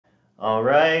All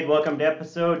right, welcome to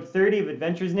episode 30 of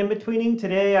Adventures in Inbetweening.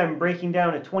 Today I'm breaking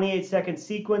down a 28-second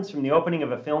sequence from the opening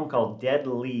of a film called Dead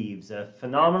Leaves, a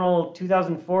phenomenal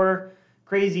 2004,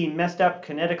 crazy, messed up,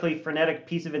 kinetically frenetic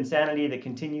piece of insanity that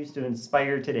continues to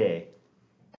inspire today.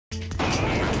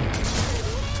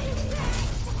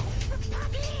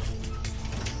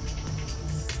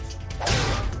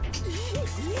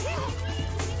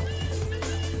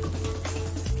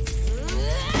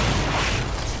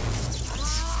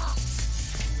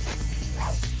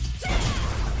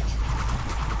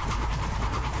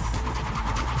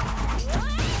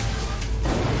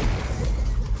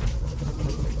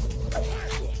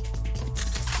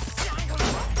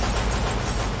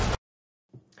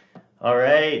 All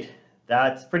right,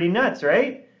 that's pretty nuts,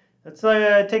 right? Let's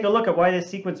take a look at why this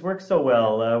sequence works so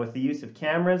well with the use of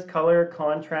cameras, color,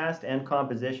 contrast, and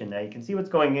composition. Now you can see what's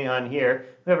going on here.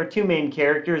 We have our two main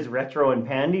characters, Retro and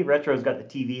Pandy. Retro's got the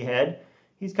TV head.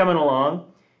 He's coming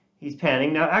along. He's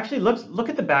panning. Now actually look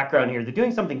at the background here. They're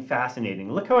doing something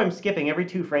fascinating. Look how I'm skipping every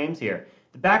 2 frames here.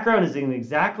 The background is in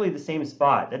exactly the same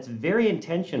spot. That's very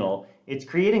intentional. It's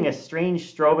creating a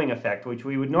strange strobing effect, which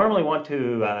we would normally want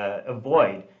to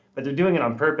avoid. But they're doing it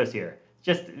on purpose here.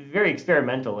 Just very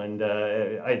experimental, and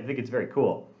I think it's very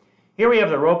cool. Here we have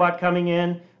the robot coming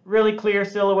in, really clear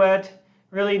silhouette,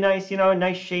 really nice,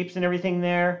 nice shapes and everything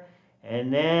there.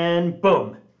 And then,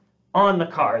 boom, on the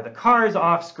car. The car is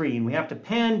off screen. We have to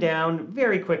pan down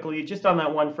very quickly, just on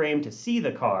that 1 frame to see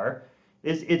the car.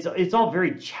 It's all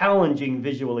very challenging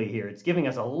visually here. It's giving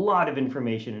us a lot of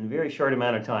information in a very short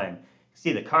amount of time.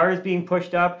 See, the car is being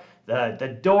pushed up.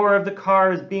 The door of the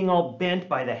car is being all bent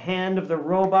by the hand of the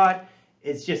robot.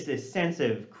 It's just this sense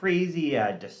of crazy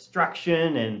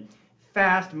destruction and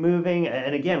fast moving.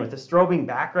 And again, with the strobing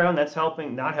background, that's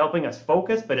not helping us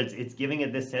focus, but it's giving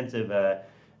it this sense of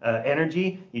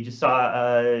energy. You just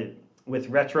saw with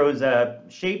Retro's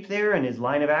shape there and his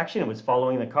line of action, it was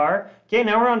following the car. Okay,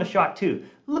 now we're on to shot 2.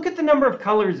 Look at the number of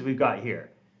colors we've got here.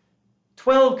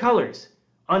 12 colors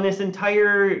on this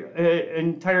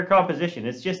entire composition.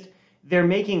 It's just, they're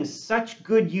making such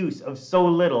good use of so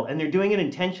little, and they're doing it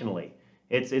intentionally.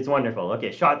 It's wonderful.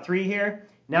 Okay, shot 3 here.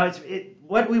 Now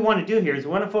what we want to do here is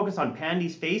we want to focus on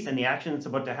Pandy's face and the action that's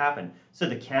about to happen. So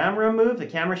the camera move, the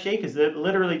camera shake is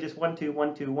literally just 1, 2,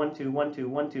 1, 2, 1, 2, 1, 2,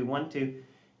 1, 2, 1, 2.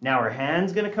 Now her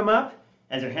hand's going to come up.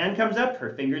 As her hand comes up,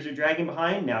 her fingers are dragging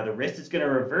behind. Now the wrist is going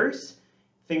to reverse.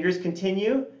 Fingers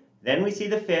continue. Then we see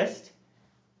the fist.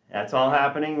 That's all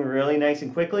happening really nice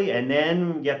and quickly. And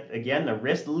then we get, again, the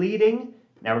wrist leading.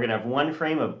 Now we're going to have 1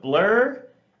 frame of blur.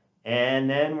 And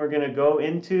then we're going to go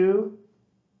into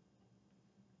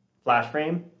flash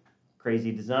frame.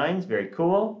 Crazy designs, very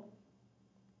cool.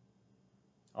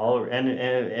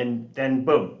 And then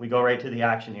boom, we go right to the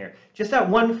action here. Just that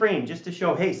 1 frame, just to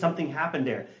show, hey, something happened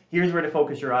there. Here's where to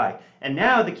focus your eye. And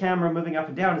now the camera moving up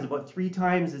and down is about 3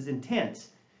 times as intense.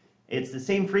 It's the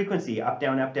same frequency, up,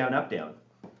 down, up, down, up, down.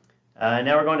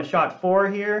 Now we're going to shot 4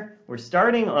 here. We're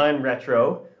starting on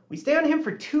Retro. We stay on him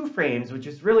for 2 frames, which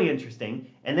is really interesting,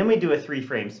 and then we do a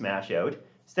 3-frame smash out,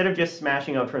 instead of just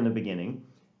smashing out from the beginning.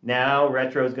 Now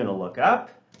Retro's going to look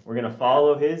up. We're going to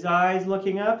follow his eyes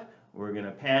looking up. We're going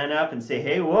to pan up and say,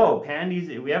 hey, whoa,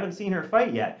 Pandy's, we haven't seen her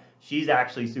fight yet. She's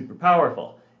actually super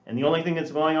powerful. And the only thing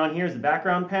that's going on here is the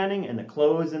background panning and the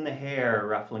clothes and the hair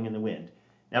ruffling in the wind.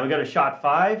 Now we got a shot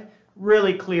 5.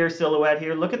 Really clear silhouette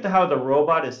here. Look at how the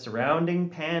robot is surrounding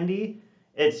Pandy.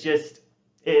 It's just,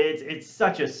 it's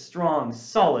such a strong,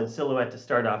 solid silhouette to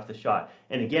start off the shot.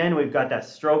 And again, we've got that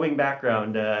strobing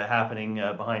background happening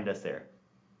behind us there.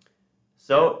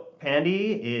 So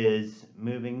Pandy is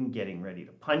moving, getting ready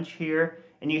to punch here.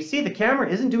 And you see the camera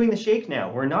isn't doing the shake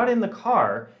now. We're not in the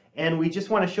car, and we just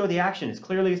want to show the action as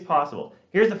clearly as possible.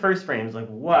 Here's the first frame. It's like,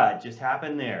 what just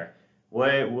happened there?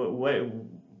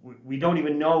 We don't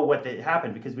even know what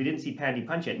happened because we didn't see Pandy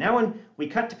punch it. Now when we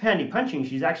cut to Pandy punching,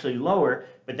 she's actually lower,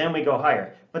 but then we go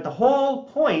higher. But the whole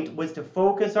point was to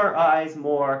focus our eyes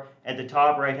more at the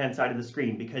top right-hand side of the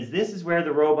screen, because this is where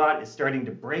the robot is starting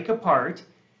to break apart,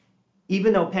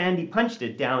 even though Pandy punched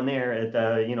it down there at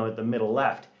the, at the middle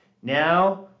left.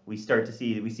 Now we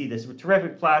see this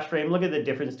terrific flash frame. Look at the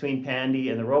difference between Pandy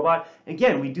and the robot. And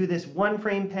again, we do this 1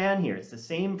 frame pan here. It's the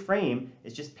same frame,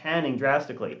 it's just panning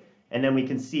drastically. And then we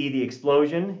can see the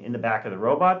explosion in the back of the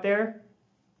robot there.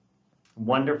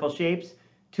 Wonderful shapes.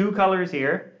 2 colors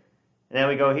here. And then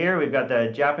we go here. We've got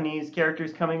the Japanese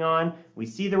characters coming on. We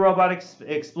see the robot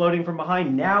exploding from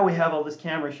behind. Now we have all this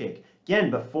camera shake.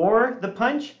 Again, before the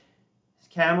punch, this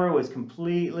camera was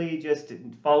completely just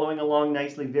following along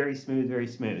nicely. Very smooth, very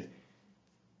smooth.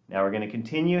 Now we're going to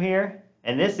continue here.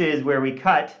 And this is where we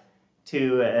cut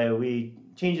to, we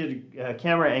change the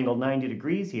camera angle 90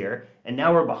 degrees here, and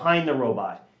now we're behind the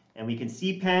robot. And we can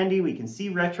see Pandy, we can see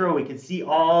Retro, we can see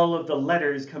all of the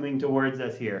letters coming towards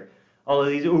us here. All of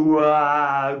these, ooh,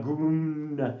 ah,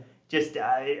 goon. Just,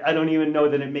 I don't even know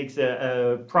that it makes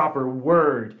a proper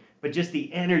word, but just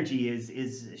the energy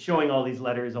is showing all these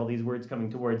letters, all these words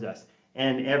coming towards us.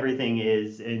 And everything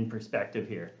is in perspective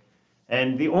here.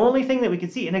 And the only thing that we can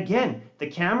see, and again, the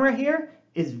camera here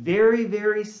is very,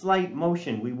 very slight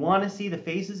motion. We want to see the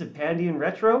faces of Pandy and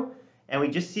Retro, and we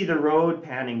just see the road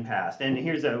panning past. And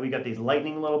here's we got these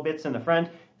lightning little bits in the front.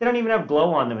 They don't even have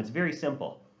glow on them. It's very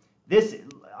simple.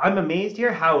 I'm amazed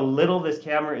here how little this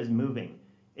camera is moving.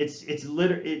 It's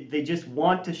literally, they just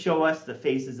want to show us the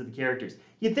faces of the characters.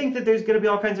 You'd think that there's going to be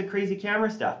all kinds of crazy camera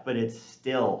stuff, but it's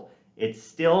still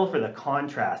for the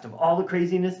contrast of all the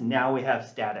craziness. Now we have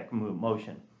static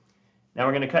motion. Now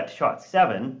we're going to cut to shot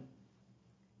 7.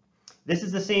 This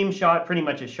is the same shot pretty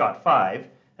much as shot 5,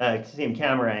 same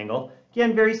camera angle.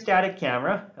 Again, very static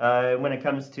camera when it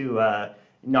comes to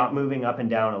not moving up and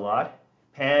down a lot.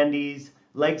 Pandy's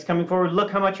legs coming forward.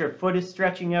 Look how much her foot is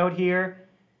stretching out here.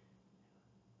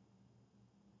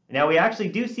 Now we actually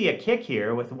do see a kick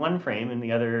here with one frame and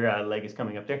the other leg is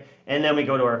coming up there. And then we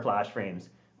go to our flash frames.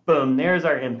 Boom, there's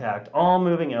our impact, all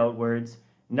moving outwards.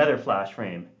 Another flash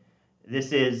frame.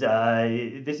 This is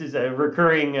a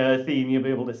recurring theme you'll be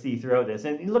able to see throughout this.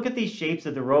 And look at these shapes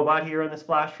of the robot here on this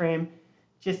flash frame.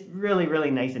 Just really, really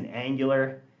nice and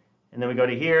angular. And then we go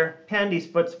to here. Pandy's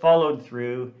foot's followed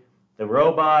through. The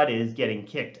robot is getting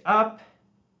kicked up.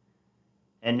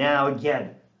 And now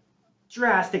again,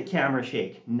 drastic camera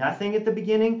shake. Nothing at the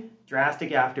beginning,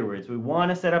 drastic afterwards. We want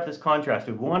to set up this contrast.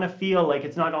 We want to feel like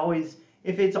it's not always,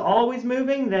 if it's always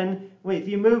moving, then if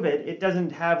you move it, it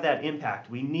doesn't have that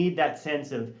impact. We need that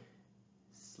sense of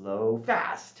slow,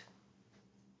 fast.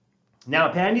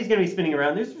 Now Pandy's going to be spinning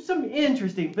around. There's some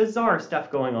interesting, bizarre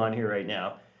stuff going on here right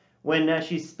now. When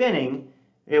she's spinning,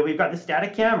 we've got the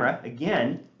static camera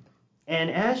again, and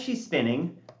as she's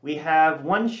spinning, we have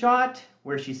one shot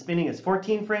where she's spinning is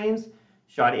 14 frames,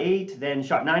 shot 8, then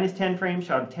shot 9 is 10 frames,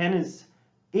 shot 10 is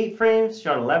 8 frames,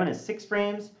 shot 11 is 6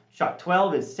 frames, shot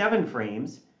 12 is 7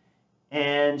 frames,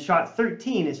 and shot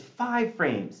 13 is 5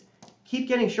 frames. Keep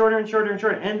getting shorter and shorter and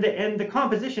shorter, and the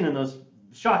composition in those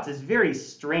shots is very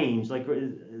strange. Like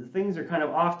things are kind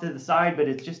of off to the side, but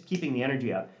it's just keeping the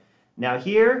energy up. Now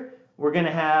here, we're going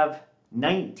to have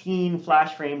 19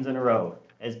 flash frames in a row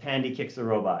as Pandy kicks the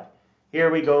robot.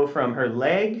 Here we go from her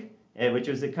leg, which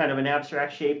was a kind of an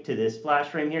abstract shape, to this flash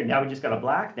frame here. Now we just got a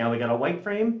black, now we got a white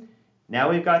frame. Now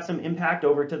we've got some impact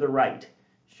over to the right,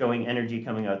 showing energy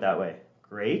coming out that way.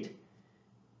 Great.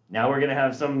 Now we're going to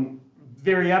have some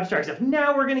very abstract stuff.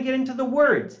 Now we're going to get into the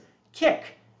words. Kick.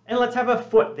 And let's have a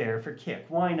foot there for kick.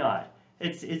 Why not?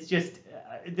 It's just,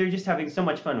 they're just having so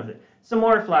much fun with it. Some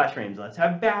more flash frames. Let's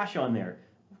have bash on there.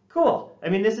 Cool. I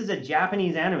mean, this is a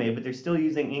Japanese anime, but they're still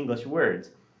using English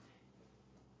words.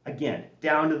 Again,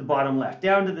 down to the bottom left,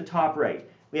 down to the top right.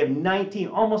 We have 19,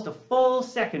 almost a full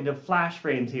second of flash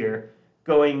frames here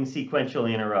going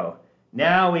sequentially in a row.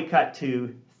 Now we cut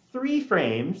to 3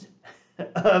 frames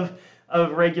of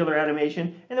regular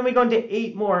animation, and then we go into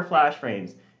 8 more flash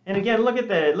frames. And again, look at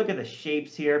the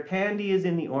shapes here. Pandy is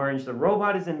in the orange, the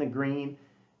robot is in the green.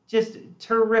 Just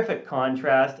terrific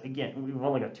contrast. Again, we've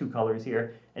only got 2 colors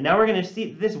here. And now we're going to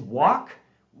see this walk.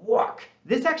 Walk.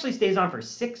 This actually stays on for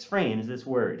 6 frames, this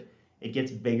word. It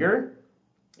gets bigger,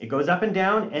 it goes up and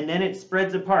down, and then it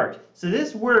spreads apart. So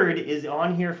this word is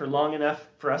on here for long enough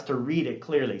for us to read it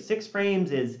clearly. 6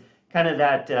 frames is kind of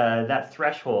that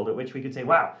threshold at which we could say,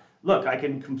 wow, look, I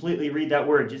can completely read that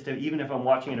word even if I'm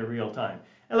watching it in real time.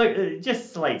 And look,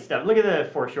 just slight stuff. Look at the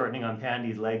foreshortening on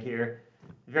Pandy's leg here.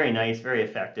 Very nice, very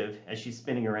effective as she's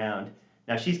spinning around.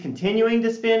 Now she's continuing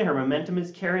to spin. Her momentum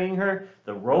is carrying her.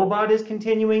 The robot is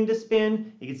continuing to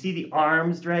spin. You can see the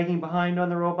arms dragging behind on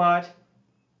the robot.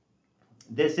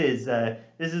 This is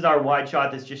our wide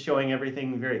shot that's just showing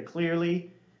everything very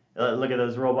clearly. Look at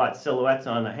those robot silhouettes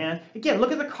on the hand. Again,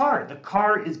 look at the car. The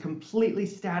car is completely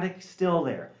static still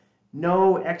there.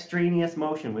 No extraneous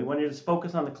motion. We want to just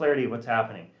focus on the clarity of what's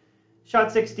happening.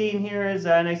 Shot 16 here is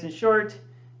nice and short.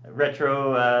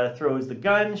 Retro throws the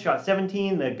gun. Shot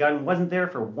 17, the gun wasn't there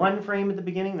for 1 frame at the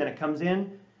beginning, then it comes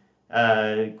in.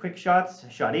 Quick shots.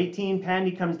 Shot 18,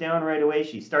 Pandy comes down right away.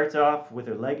 She starts off with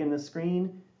her leg in the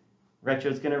screen.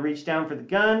 Retro's going to reach down for the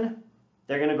gun.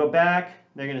 They're going to go back.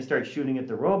 They're going to start shooting at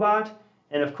the robot.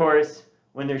 And of course,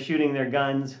 when they're shooting their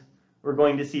guns, we're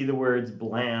going to see the words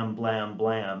blam, blam,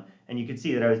 blam. And you can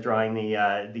see that I was drawing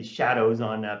the shadows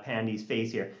on Pandy's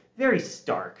face here. Very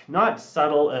stark, not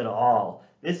subtle at all.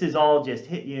 This is all just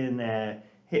hit you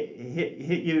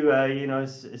hit you, you know,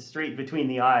 straight between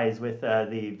the eyes with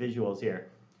the visuals here.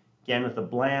 Again, with the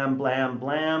blam, blam,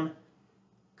 blam.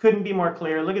 Couldn't be more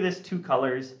clear. Look at this, 2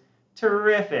 colors.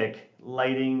 Terrific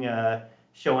lighting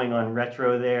showing on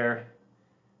retro there.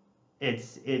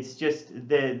 It's just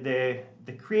the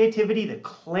creativity, the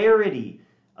clarity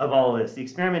of all this, the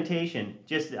experimentation.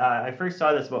 Just I first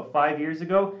saw this about 5 years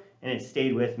ago, and it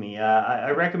stayed with me.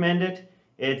 I recommend it.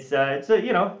 It's a,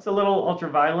 you know, it's a little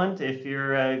ultra-violent if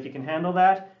you can handle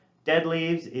that. Dead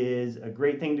Leaves is a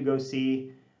great thing to go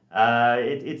see.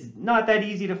 It's not that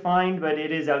easy to find, but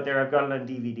it is out there. I've got it on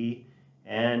DVD.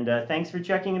 And thanks for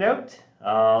checking it out.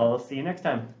 I'll see you next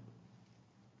time.